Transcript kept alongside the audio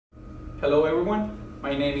Hello everyone,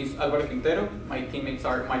 my name is Alvaro Quintero. My teammates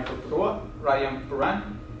are Porrua,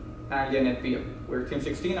 Pooran, and Leannette. We're Team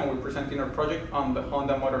 16 and we're presenting our project on the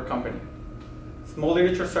Honda Motor Company. Small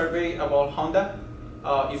literature survey about Honda.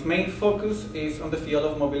 Its main focus is on the field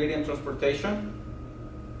of mobility and transportation.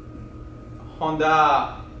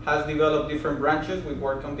 Honda has developed different branches with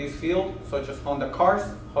work on this field, such as Honda cars,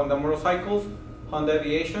 Honda motorcycles, Honda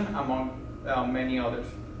aviation, among many others.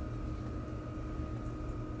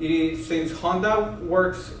 Since Honda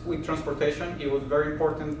works with transportation, it was very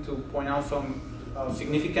important to point out some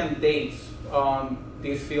significant dates on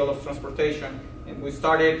this field of transportation. And we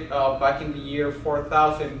started back in the year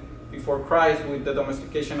 4000 before Christ with the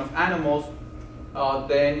domestication of animals.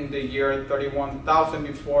 Then in the year 31,000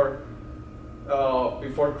 before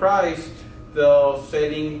Christ, the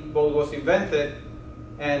sailing boat was invented.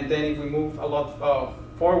 And then if we move a lot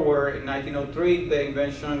forward, in 1903, the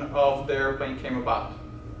invention of the airplane came about.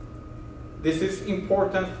 This is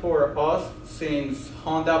important for us since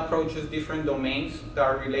Honda approaches different domains that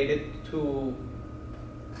are related to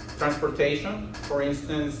transportation. For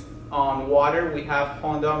instance, on water we have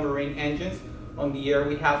Honda marine engines, on the air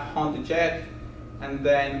we have Honda jet, and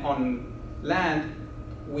then on land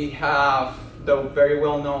we have the very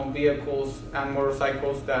well-known vehicles and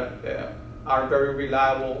motorcycles that are very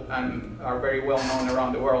reliable and are very well-known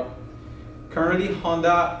around the world. Currently,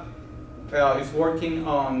 Honda is working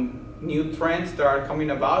on new trends that are coming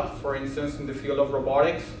about. For instance, in the field of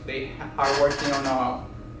robotics, they are working on a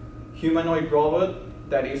humanoid robot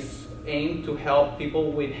that is aimed to help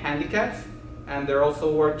people with handicaps, and they're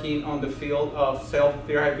also working on the field of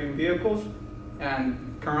self-driving vehicles,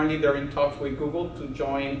 and currently they're in talks with Google to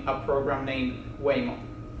join a program named Waymo.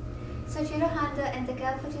 Soichiro Honda and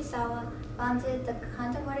Neha Chawla founded the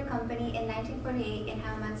Honda Motor Company in 1948 in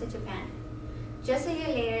Hamamatsu, Japan. Just a year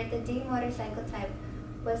later, the D motorcycle type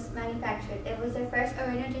was manufactured. It was their first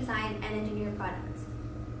original design and engineered product.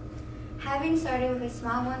 Having started with a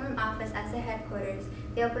small one-room office as their headquarters,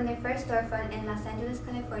 they opened their first storefront in Los Angeles,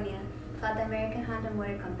 California, called the American Honda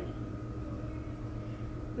Motor Company.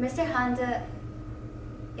 Mr. Honda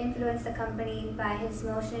influenced the company by his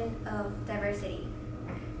notion of diversity.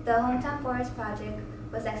 The Hometown Forest Project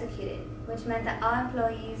was executed, which meant that all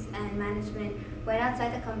employees and management went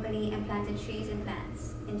outside the company and planted trees and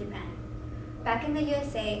plants in Japan. Back in the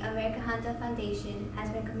USA, American Honda Foundation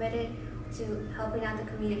has been committed to helping out the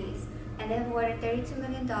communities, and they have awarded $32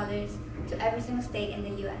 million to every single state in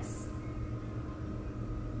the US.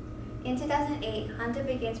 In 2008, Honda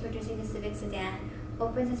begins producing the Civic sedan,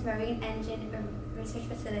 opens its marine engine research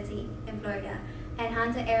facility in Florida, and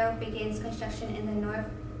Honda Aero begins construction in the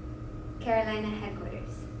North Carolina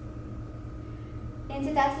headquarters. In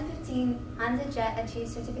 2015, Honda Jet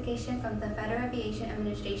achieved certification from the Federal Aviation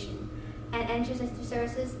Administration and enters into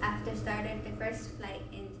services after starting the first flight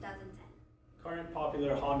in 2010. Current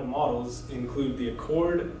popular Honda models include the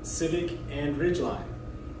Accord, Civic, and Ridgeline.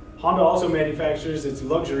 Honda also manufactures its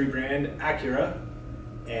luxury brand Acura,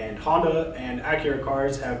 and Honda and Acura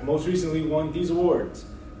cars have most recently won these awards: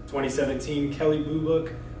 2017 Kelly Blue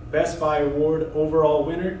Book Best Buy Award overall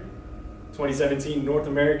winner, 2017 North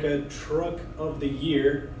America Truck of the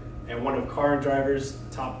Year, and one of Car and Driver's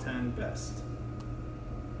top 10 best.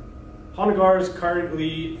 Honda cars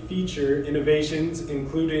currently feature innovations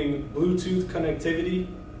including Bluetooth connectivity,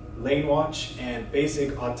 lane watch, and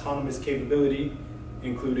basic autonomous capability,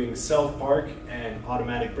 including self-park and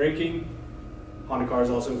automatic braking. Honda cars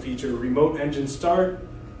also feature remote engine start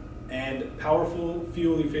and powerful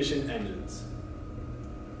fuel-efficient engines.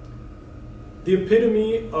 The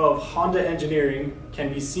epitome of Honda engineering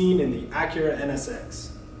can be seen in the Acura NSX.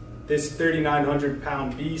 This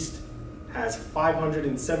 3,900-pound beast has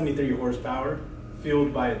 573 horsepower,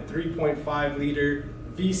 fueled by a 3.5-liter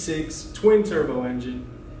V6 twin-turbo engine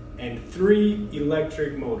and 3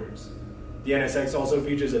 electric motors. The NSX also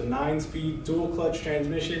features a 9-speed dual-clutch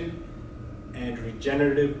transmission and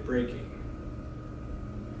regenerative braking.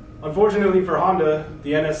 Unfortunately for Honda,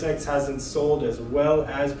 the NSX hasn't sold as well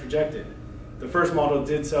as projected. The first model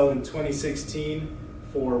did sell in 2016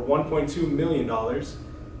 for $1.2 million,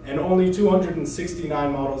 and only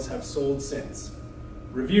 269 models have sold since.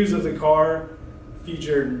 Reviews of the car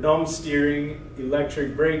feature numb steering,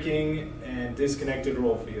 electric braking, and disconnected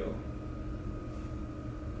roll feel.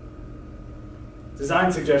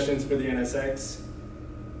 Design suggestions for the NSX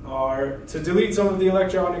are to delete some of the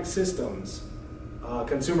electronic systems.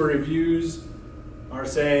 Consumer reviews are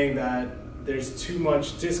saying that there's too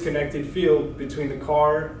much disconnected feel between the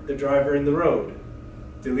car, the driver, and the road.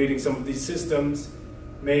 Deleting some of these systems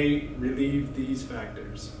may relieve these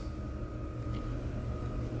factors.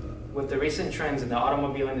 With the recent trends in the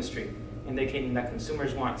automobile industry, indicating that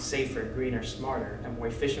consumers want safer, greener, smarter, and more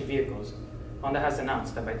efficient vehicles, Honda has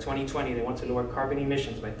announced that by 2020 they want to lower carbon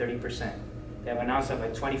emissions by 30%. They have announced that by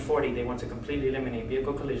 2040 they want to completely eliminate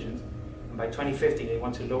vehicle collisions, and by 2050 they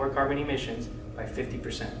want to lower carbon emissions by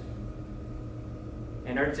 50%.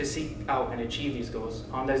 In order to seek out and achieve these goals,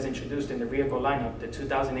 Honda has introduced in the vehicle lineup the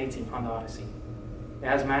 2018 Honda Odyssey. It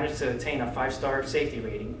has managed to attain a 5-star safety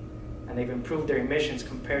rating, and they've improved their emissions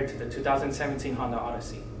compared to the 2017 Honda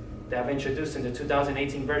Odyssey. They have introduced in the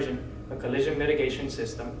 2018 version a collision mitigation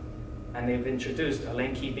system, and they've introduced a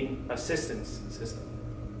lane keeping assistance system.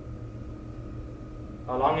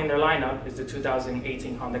 Along in their lineup is the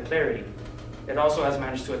 2018 Honda Clarity. It also has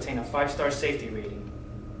managed to attain a 5-star safety rating.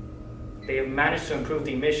 They have managed to improve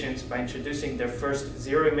the emissions by introducing their first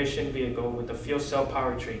zero-emission vehicle with a fuel cell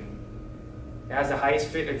powertrain. It has the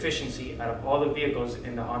highest efficiency out of all the vehicles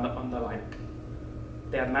in the Honda lineup.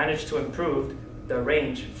 They have managed to improve the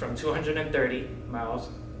range from 230 miles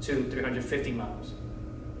to 350 miles.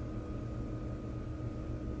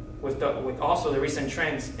 With also the recent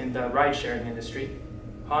trends in the ride-sharing industry,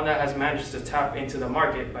 Honda has managed to tap into the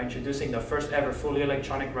market by introducing the first ever fully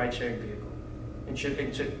electronic ride-sharing vehicle,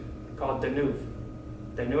 called the new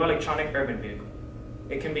electronic urban vehicle.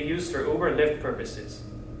 It can be used for Uber Lyft purposes.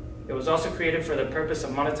 It was also created for the purpose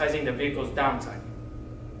of monetizing the vehicle's downtime.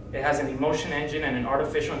 It has an emotion engine and an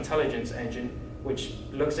artificial intelligence engine which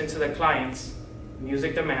looks into the client's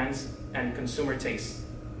music demands and consumer tastes.